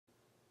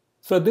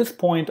So at this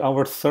point,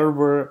 our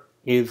server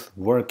is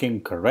working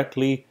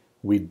correctly.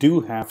 We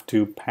do have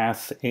to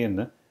pass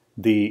in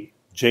the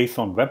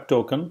JSON Web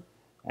Token,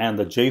 and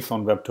the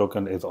JSON Web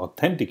Token is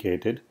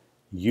authenticated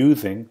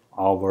using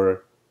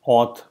our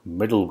auth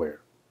middleware.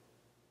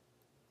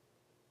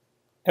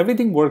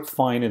 Everything works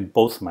fine in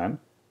Postman,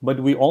 but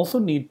we also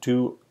need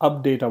to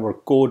update our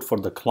code for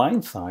the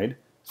client side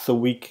so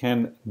we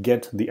can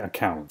get the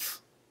accounts.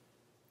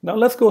 Now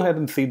let's go ahead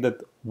and see that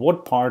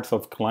what parts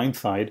of client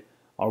side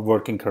are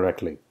working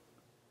correctly.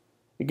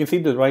 You can see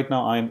that right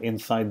now I'm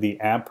inside the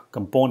app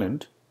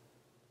component,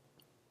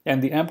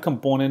 and the app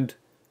component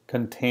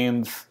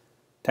contains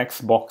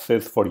text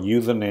boxes for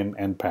username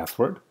and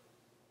password.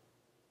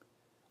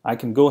 I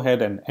can go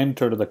ahead and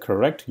enter the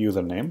correct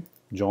username,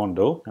 John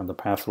Doe, and the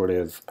password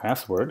is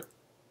password.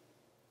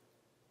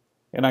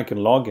 And I can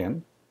log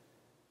in.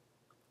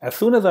 As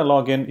soon as I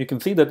log in, you can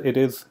see that it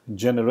is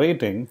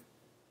generating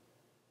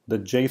the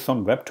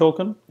JSON Web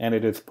Token, and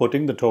it is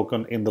putting the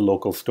token in the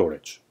local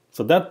storage.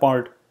 So that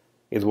part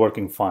is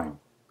working fine.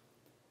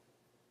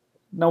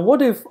 Now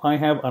what if I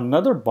have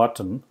another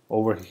button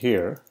over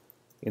here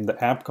in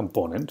the app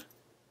component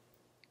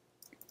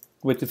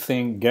which is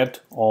saying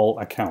get all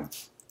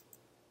accounts,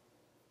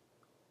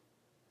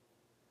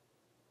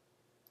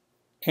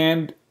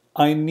 and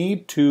I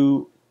need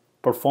to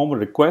perform a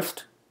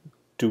request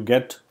to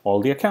get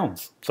all the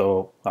accounts.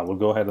 So I will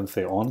go ahead and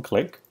say on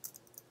click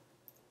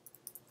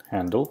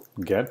handle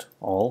get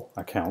all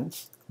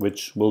accounts,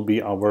 which will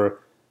be our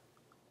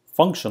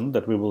function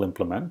that we will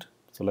implement.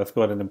 So let's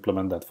go ahead and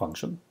implement that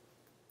function.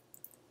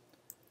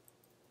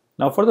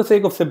 Now for the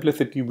sake of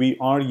simplicity, we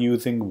are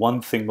using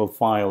one single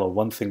file or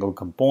one single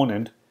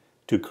component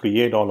to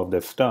create all of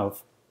this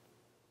stuff.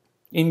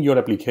 In your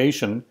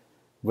application,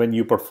 when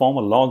you perform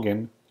a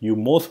login, you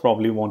most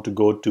probably want to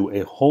go to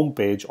a home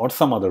page or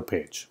some other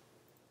page.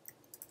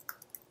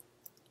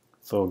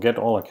 So get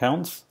all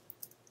accounts.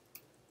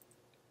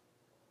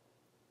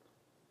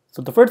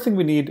 So the first thing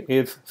we need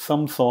is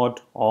some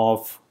sort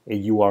of a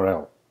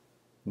URL.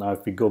 Now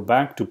if we go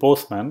back to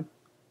Postman,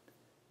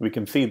 we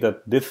can see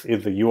that this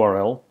is the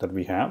URL that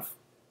we have.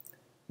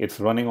 It's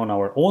running on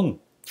our own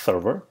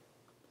server.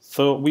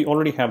 So we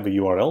already have the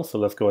URL, so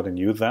let's go ahead and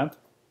use that.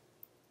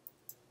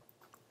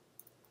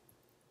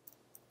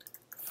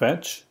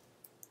 Fetch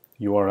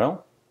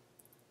URL.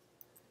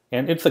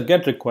 And it's a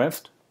GET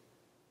request.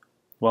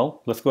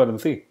 Well, let's go ahead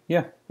and see.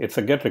 Yeah, it's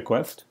a GET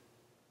request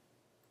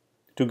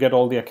to get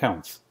all the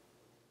accounts.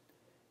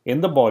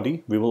 In the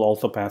body, we will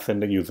also pass in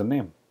the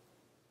username.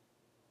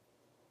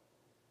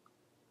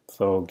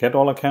 So get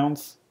all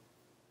accounts.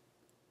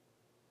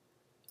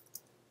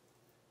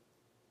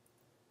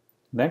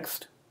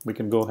 Next, we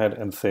can go ahead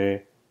and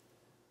say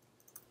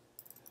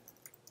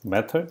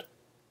method,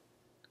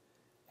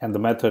 and the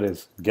method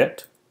is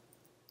get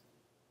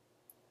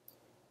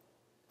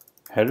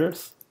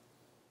headers,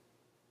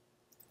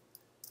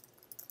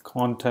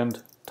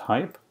 content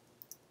type,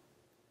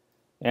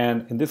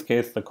 and in this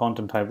case the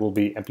content type will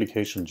be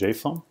application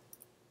JSON.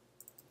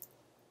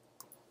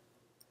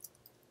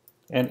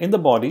 And in the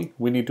body,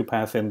 we need to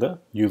pass in the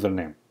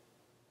username.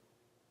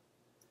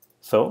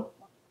 So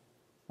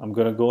I'm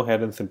going to go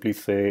ahead and simply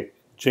say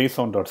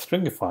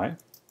json.stringify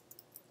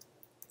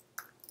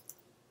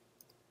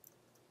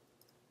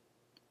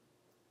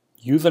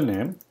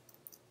username,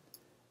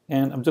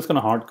 and I'm just going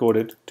to hard code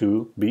it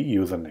to be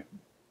username.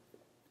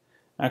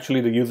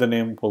 Actually, the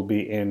username will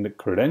be in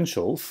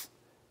credentials,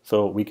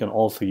 so we can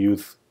also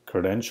use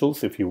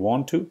credentials if you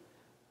want to.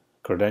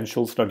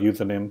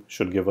 Credentials.username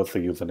should give us a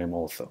username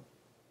also.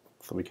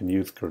 So we can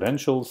use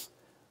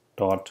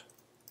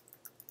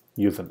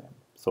credentials.username.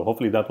 So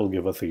hopefully that will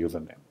give us a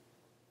username.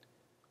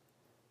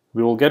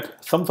 We will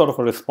get some sort of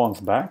a response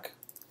back.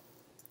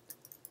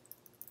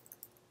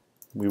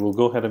 We will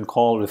go ahead and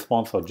call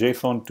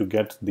response.json to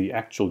get the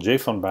actual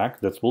JSON back.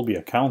 That will be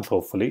accounts,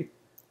 hopefully.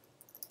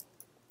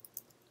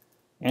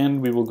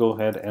 And we will go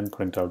ahead and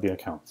print out the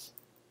accounts.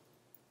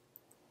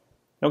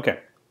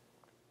 Okay.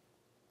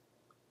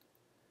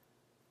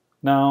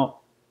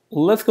 Now,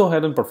 let's go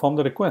ahead and perform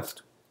the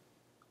request.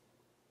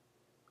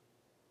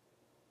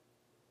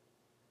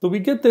 So we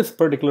get this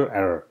particular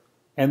error,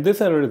 and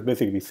this error is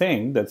basically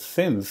saying that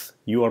since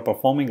you are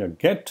performing a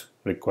GET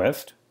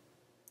request,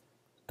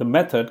 the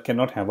method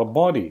cannot have a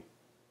body.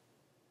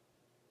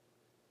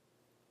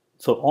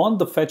 So on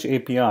the Fetch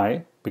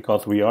API,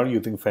 because we are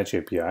using Fetch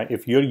API,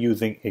 if you're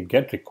using a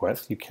GET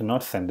request, you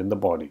cannot send in the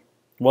body.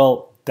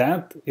 Well,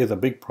 that is a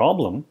big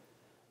problem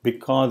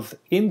because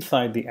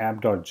inside the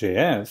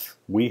app.js,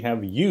 we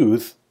have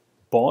use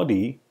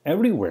body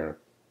everywhere.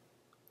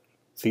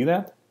 See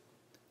that?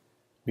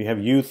 We have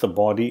used the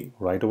body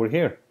right over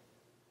here.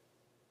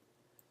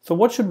 So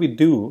what should we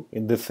do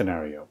in this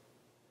scenario?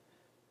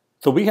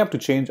 So we have to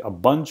change a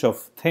bunch of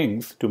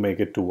things to make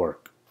it to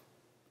work.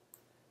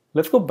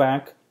 Let's go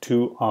back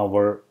to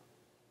our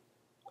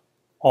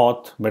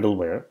auth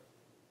middleware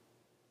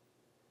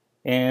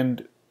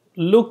and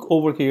look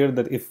over here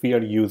that if we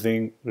are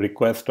using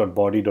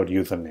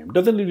request.body.username,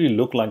 doesn't really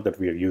look like that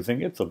we are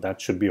using it, so that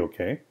should be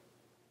okay.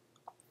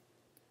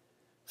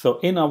 So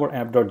in our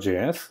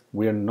app.js,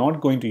 we are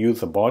not going to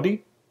use a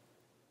body,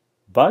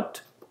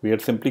 but we are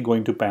simply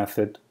going to pass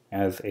it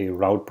as a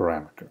route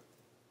parameter.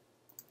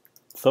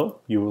 So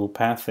you will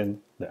pass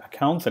in the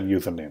accounts and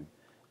username.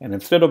 And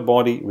instead of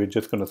body, we're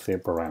just going to say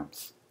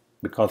params,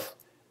 because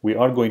we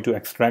are going to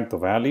extract the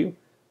value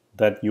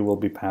that you will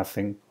be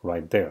passing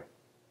right there.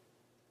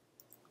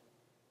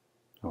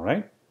 All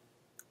right.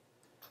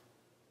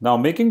 Now,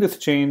 making this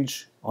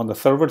change on the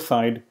server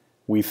side,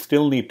 we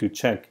still need to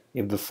check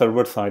if the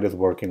server side is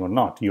working or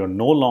not. You're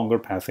no longer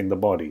passing the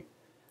body.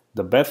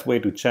 The best way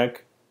to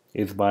check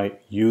is by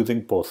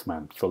using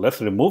Postman. So let's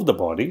remove the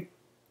body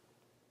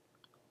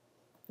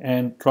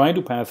and try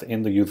to pass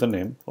in the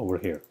username over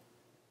here.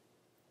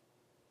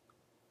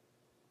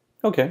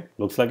 Okay,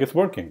 looks like it's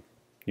working.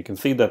 You can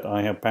see that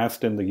I have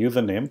passed in the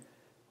username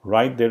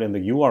right there in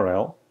the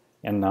URL,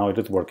 and now it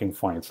is working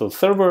fine. So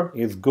server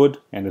is good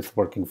and it's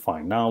working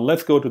fine. Now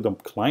let's go to the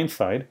client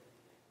side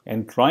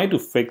and try to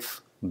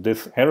fix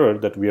this error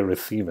that we are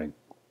receiving,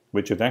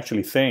 which is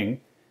actually saying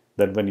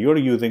that when you're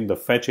using the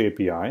fetch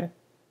API,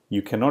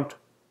 you cannot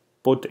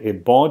put a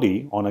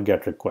body on a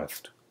GET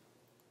request.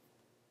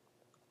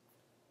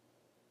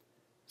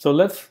 So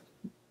let's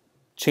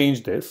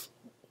change this.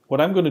 What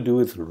I'm going to do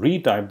is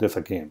retype this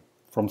again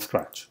from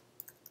scratch.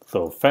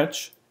 So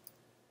fetch,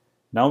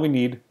 now we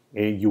need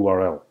a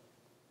URL.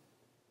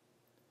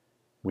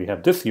 We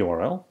have this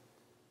URL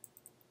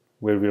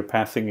where we're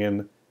passing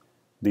in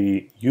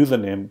the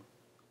username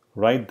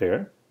right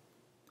there.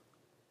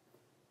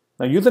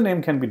 Now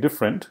username can be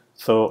different,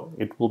 so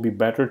it will be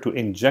better to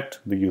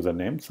inject the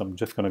username. So I'm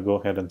just going to go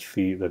ahead and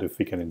see that if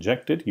we can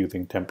inject it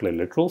using template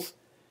literals,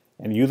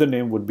 and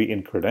username would be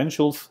in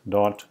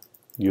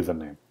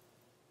credentials.username.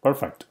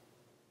 Perfect.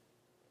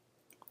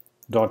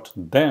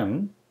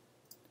 Then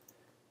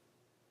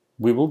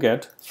we will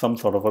get some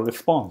sort of a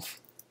response.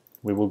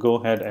 We will go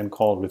ahead and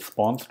call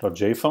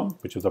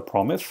response.json, which is a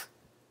promise.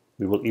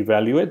 We will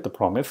evaluate the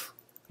promise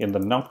in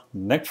the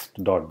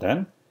next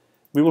 .then.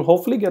 We will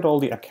hopefully get all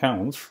the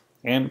accounts,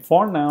 and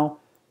for now,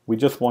 we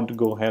just want to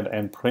go ahead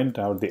and print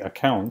out the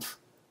accounts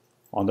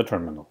on the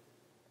terminal.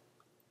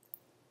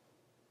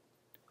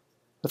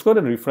 Let's go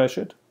ahead and refresh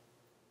it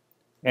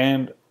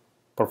and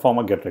perform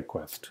a GET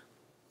request.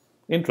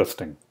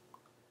 Interesting.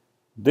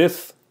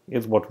 This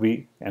is what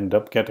we end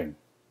up getting.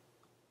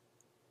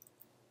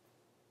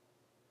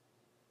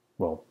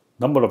 Well,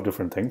 number of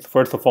different things.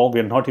 First of all,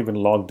 we are not even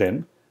logged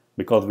in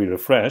because we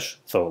refresh.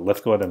 So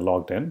let's go ahead and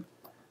log in.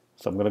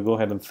 So I'm going to go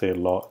ahead and say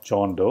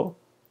John Doe,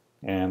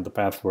 and the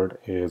password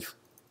is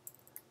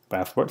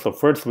password. So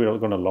first we are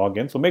going to log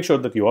in. So make sure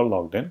that you are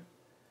logged in.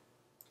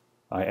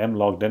 I am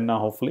logged in now,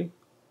 hopefully.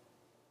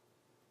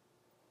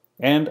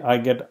 And I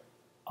get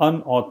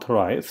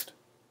unauthorized.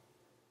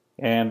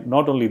 And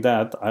not only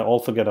that, I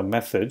also get a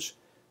message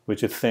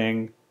which is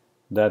saying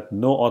that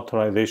no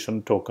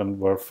authorization token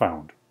were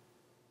found.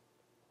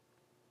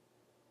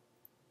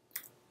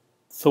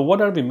 So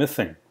what are we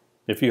missing?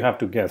 If you have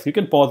to guess, you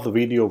can pause the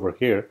video over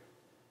here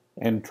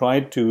and try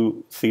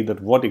to see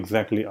that what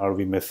exactly are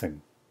we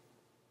missing.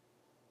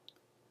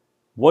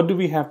 What do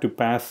we have to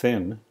pass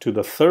in to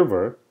the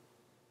server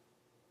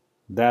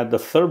that the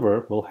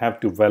server will have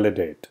to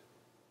validate?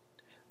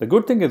 The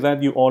good thing is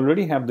that you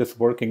already have this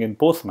working in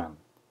Postman.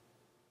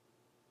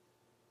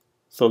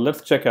 So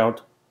let's check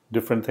out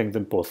different things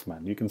in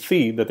Postman. You can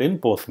see that in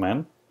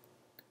Postman,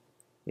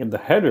 in the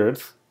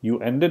headers, you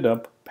ended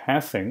up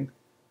passing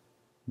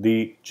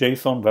the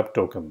JSON web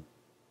token.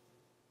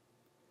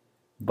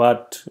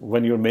 But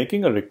when you're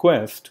making a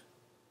request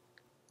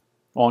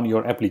on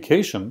your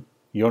application,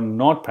 you're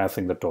not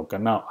passing the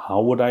token. Now,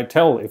 how would I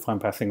tell if I'm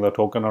passing the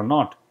token or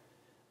not?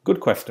 Good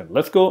question.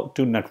 Let's go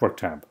to Network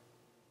tab.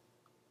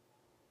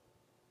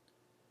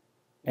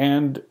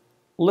 And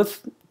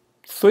let's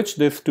switch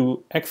this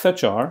to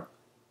XHR,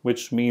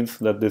 which means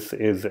that this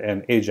is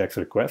an AJAX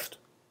request.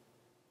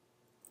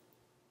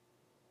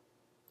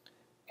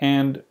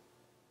 And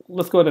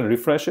let's go ahead and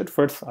refresh it.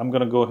 First, I'm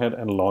going to go ahead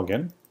and log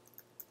in.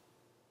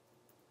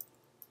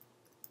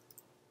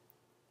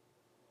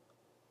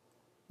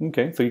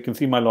 Okay, so you can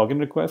see my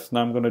login request.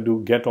 Now I'm going to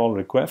do get all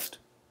request.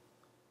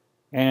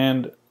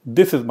 And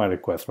this is my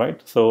request,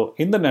 right? So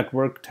in the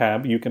network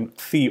tab, you can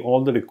see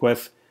all the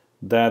requests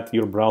that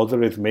your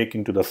browser is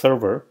making to the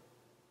server.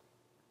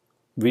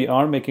 We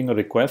are making a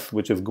request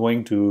which is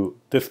going to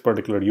this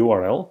particular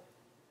URL.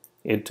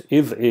 It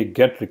is a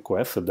GET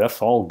request, so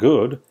that's all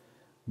good.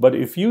 But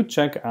if you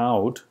check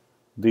out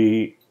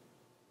the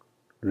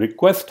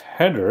request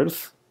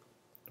headers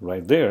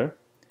right there,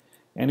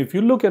 and if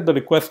you look at the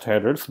request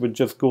headers, which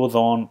just goes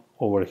on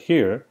over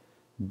here,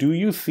 do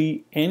you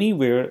see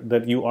anywhere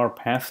that you are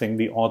passing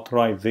the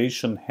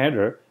authorization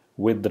header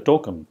with the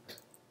token?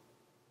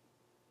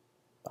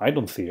 I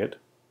don't see it.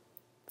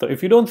 So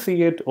if you don't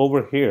see it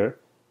over here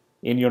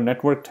in your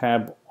network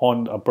tab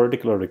on a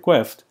particular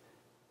request,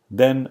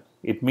 then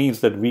it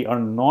means that we are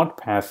not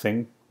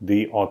passing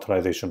the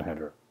authorization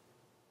header.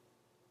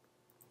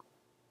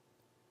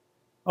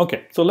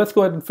 Okay, so let's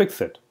go ahead and fix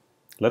it.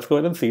 Let's go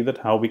ahead and see that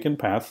how we can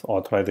pass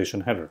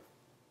authorization header.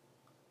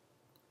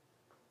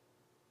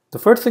 The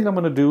first thing I'm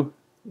going to do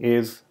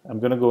is I'm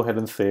going to go ahead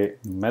and say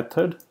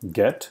method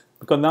get,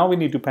 because now we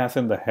need to pass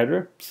in the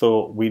header.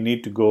 So we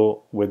need to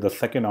go with the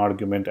second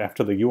argument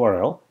after the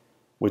URL,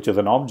 which is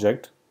an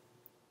object,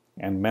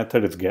 and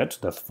method is get.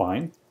 That's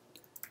fine.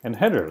 And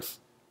headers.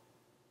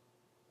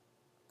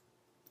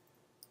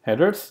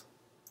 Headers,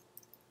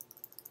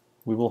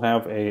 we will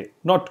have a,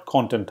 not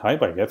content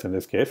type, I guess in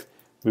this case,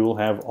 we will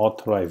have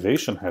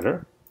authorization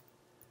header.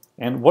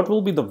 And what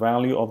will be the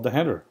value of the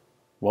header?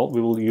 Well,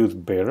 we will use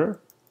bearer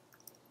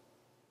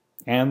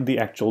and the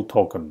actual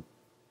token.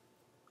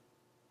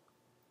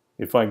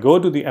 If I go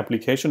to the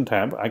application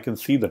tab, I can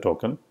see the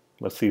token.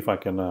 Let's see if I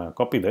can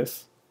copy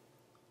this.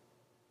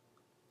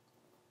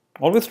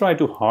 Always try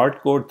to hard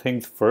code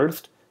things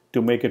first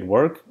to make it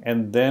work,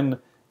 and then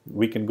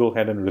we can go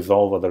ahead and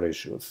resolve other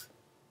issues.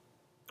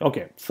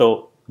 Okay,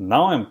 so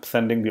now I'm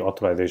sending the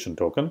authorization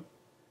token.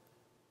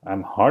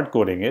 I'm hard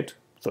coding it,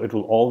 so it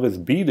will always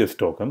be this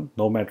token,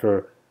 no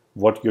matter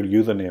what your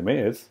username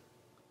is.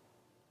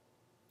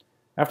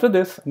 After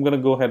this, I'm going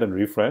to go ahead and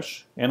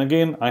refresh, and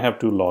again I have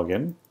to log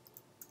in.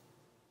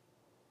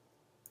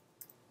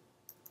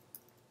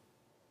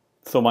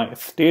 So my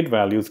state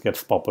values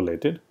gets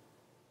populated.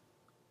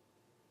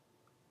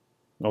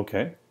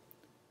 Okay.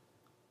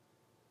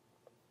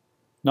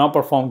 Now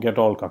perform get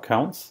all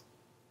accounts.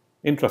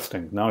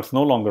 Interesting, now it's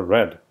no longer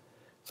red.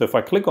 So if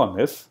I click on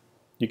this,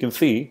 you can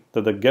see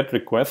that the get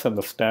request and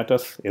the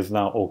status is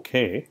now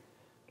okay.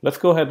 Let's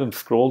go ahead and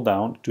scroll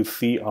down to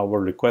see our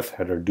request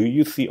header. Do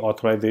you see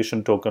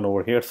authorization token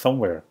over here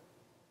somewhere?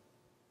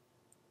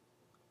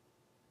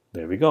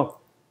 There we go.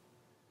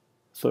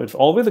 So it's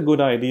always a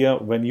good idea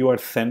when you are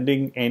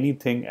sending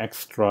anything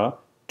extra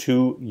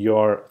to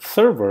your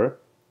server,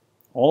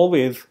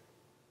 always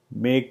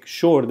make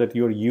sure that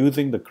you're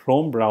using the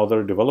Chrome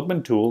browser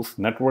development tools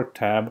network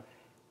tab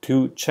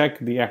to check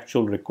the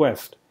actual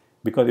request.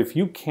 Because if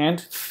you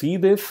can't see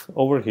this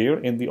over here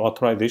in the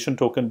authorization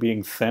token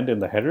being sent in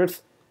the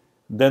headers,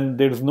 then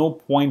there's no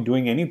point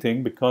doing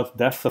anything, because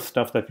that's the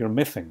stuff that you're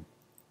missing.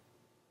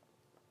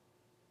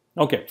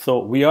 Okay, so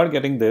we are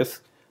getting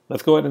this.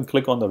 Let's go ahead and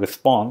click on the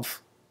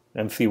response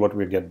and see what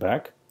we get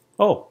back.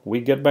 Oh,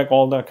 we get back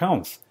all the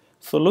accounts.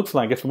 So it looks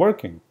like it's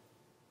working.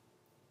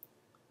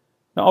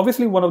 Now,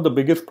 obviously, one of the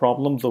biggest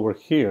problems over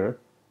here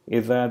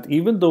is that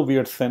even though we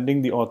are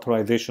sending the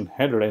authorization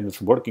header and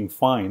it's working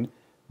fine,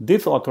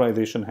 this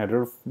authorization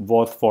header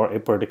was for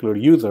a particular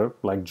user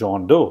like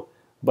John Doe.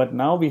 But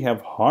now we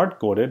have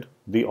hard-coded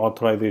the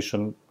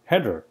authorization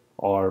header,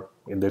 or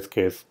in this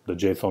case, the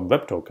JSON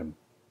Web Token.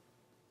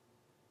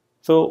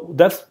 So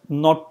that's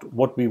not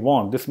what we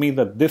want. This means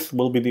that this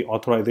will be the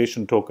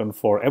authorization token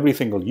for every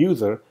single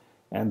user,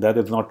 and that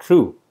is not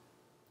true.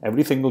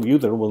 Every single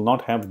user will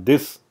not have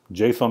this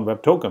JSON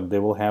Web Token. They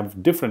will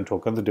have different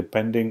tokens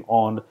depending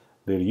on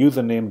their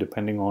username,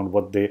 depending on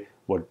what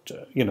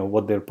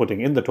they're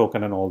putting in the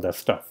token and all that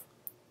stuff.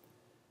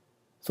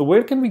 So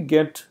where can we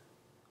get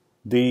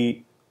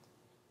the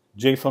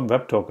JSON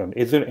Web Token?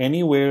 Is there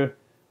anywhere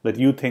that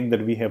you think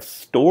that we have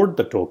stored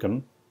the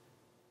token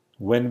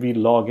when we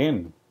log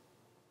in?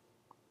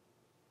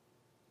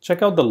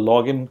 Check out the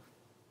login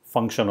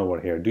function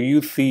over here. Do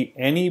you see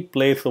any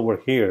place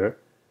over here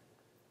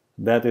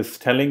that is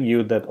telling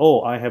you that,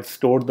 oh, I have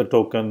stored the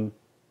token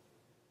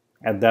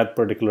at that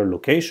particular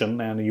location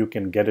and you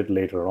can get it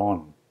later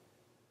on?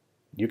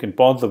 You can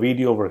pause the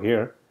video over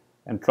here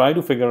and try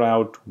to figure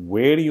out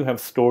where you have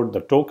stored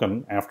the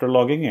token after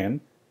logging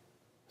in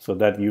so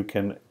that you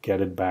can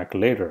get it back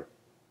later.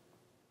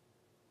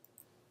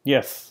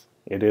 Yes,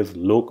 it is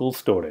local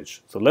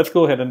storage. So let's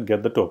go ahead and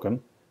get the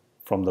token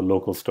from the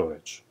local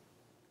storage.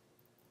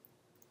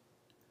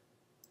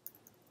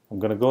 I'm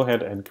going to go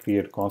ahead and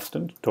create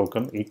constant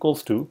token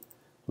equals to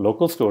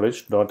local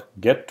storage dot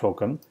get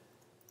token,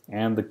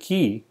 and the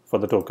key for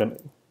the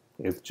token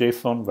is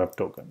JSON Web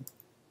Token.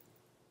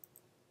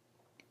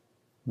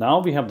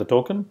 Now we have the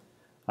token.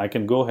 I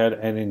can go ahead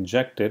and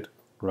inject it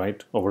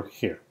right over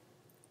here.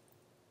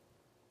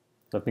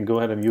 Let me go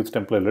ahead and use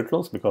template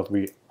literals because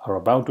we are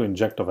about to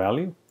inject a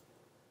value,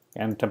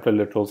 and template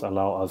literals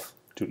allow us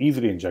to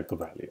easily inject the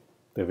value.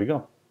 There we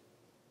go.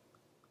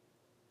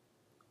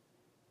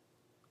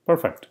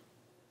 Perfect.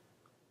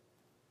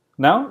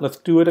 Now let's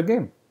do it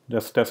again.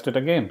 Just test it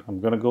again.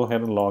 I'm going to go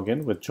ahead and log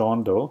in with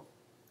John Doe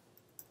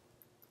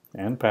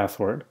and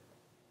password.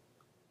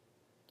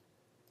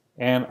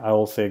 And I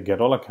will say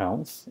get all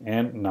accounts,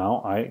 and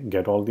now I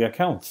get all the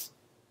accounts.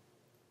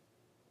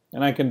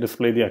 And I can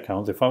display the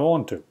accounts if I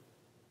want to.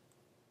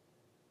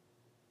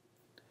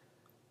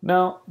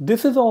 Now,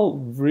 this is all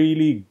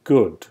really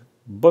good,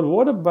 but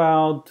what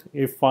about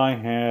if I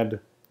had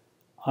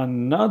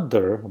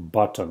another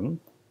button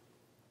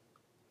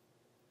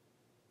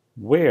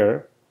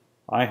where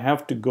I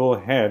have to go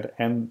ahead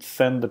and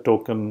send the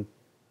token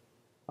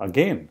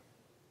again?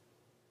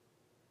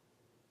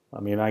 I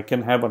mean, I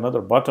can have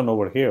another button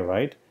over here,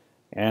 right?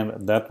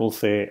 And that will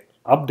say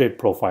update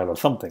profile or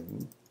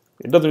something.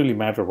 It doesn't really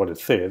matter what it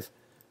says,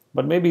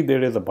 but maybe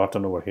there is a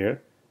button over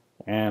here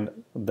and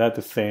that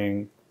is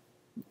saying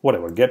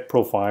whatever, get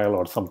profile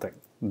or something.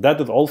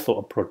 that is also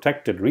a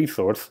protected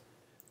resource,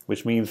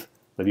 which means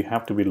that you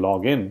have to be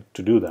logged in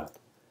to do that.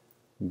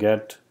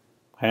 Get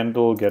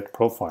handle, get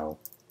profile.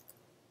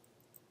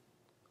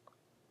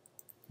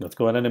 Let's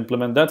go ahead and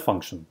implement that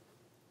function.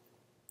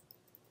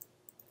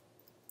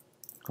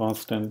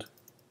 Constant.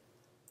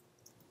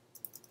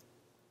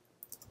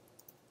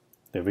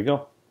 There we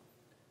go.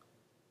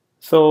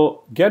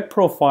 So get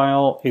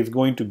profile is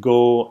going to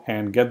go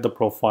and get the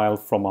profile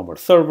from our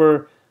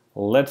server.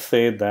 Let's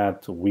say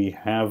that we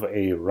have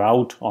a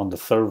route on the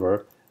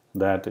server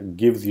that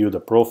gives you the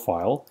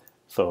profile.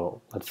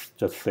 So let's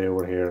just say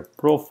over here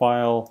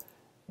profile,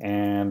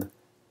 and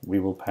we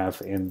will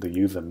pass in the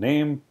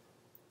username,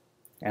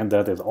 and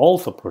that is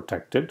also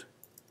protected.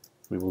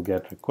 We will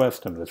get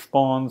request and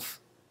response.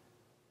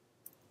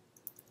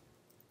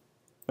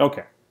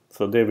 Okay,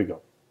 so there we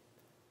go.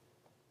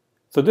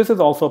 So this is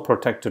also a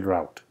protected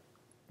route.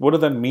 What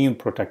does that mean,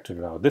 protected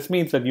route? This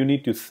means that you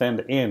need to send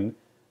in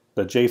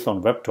the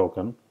JSON Web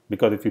Token,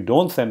 because if you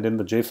don't send in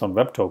the JSON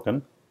Web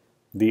Token,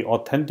 the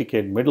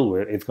Authenticate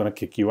middleware is going to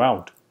kick you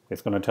out.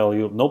 It's going to tell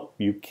you, nope,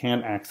 you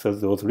can't access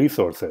those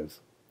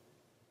resources.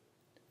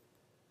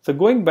 So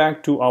going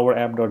back to our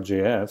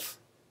app.js,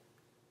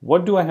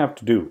 what do I have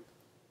to do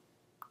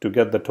to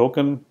get the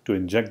token, to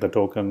inject the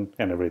token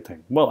and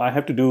everything? Well, I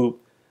have to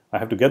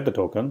get the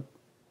token.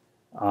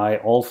 I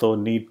also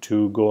need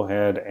to go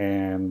ahead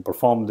and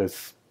perform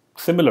this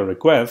similar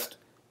request,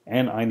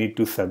 and I need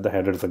to set the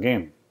headers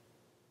again.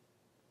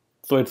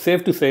 So it's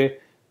safe to say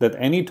that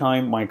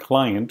anytime my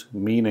client,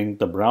 meaning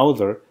the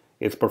browser,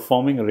 is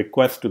performing a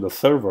request to the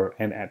server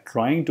and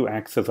trying to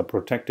access a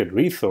protected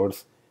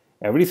resource,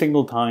 every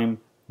single time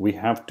we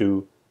have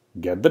to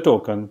get the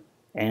token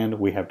and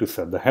we have to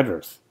set the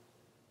headers.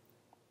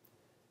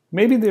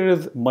 Maybe there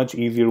is a much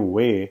easier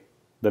way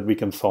that we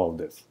can solve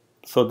this,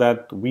 so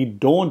that we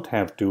don't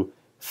have to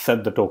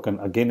set the token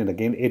again and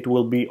again. It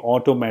will be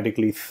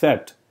automatically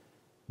set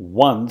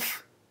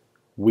once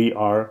we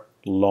are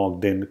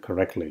logged in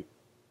correctly.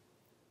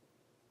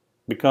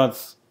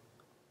 Because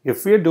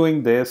if we are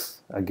doing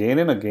this again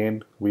and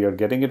again, we are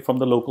getting it from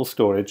the local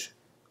storage,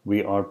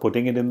 we are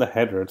putting it in the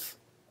headers,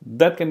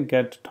 that can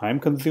get time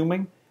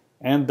consuming,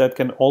 and that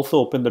can also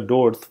open the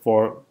doors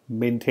for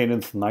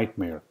maintenance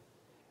nightmare.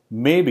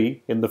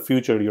 Maybe in the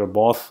future your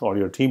boss or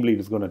your team lead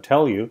is going to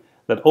tell you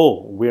that,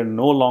 oh, we're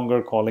no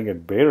longer calling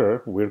it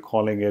bearer, we're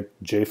calling it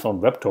JSON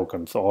Web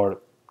Tokens or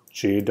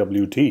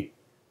JWT.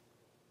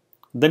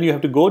 Then you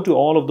have to go to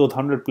all of those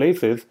 100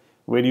 places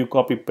where you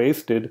copy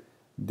pasted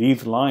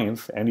these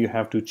lines and you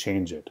have to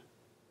change it.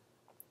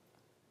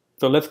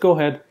 So let's go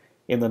ahead.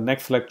 In the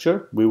next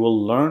lecture, we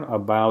will learn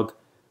about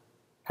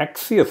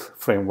Axios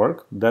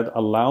framework that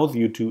allows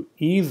you to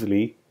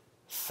easily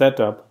set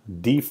up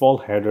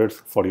default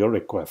headers for your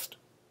request.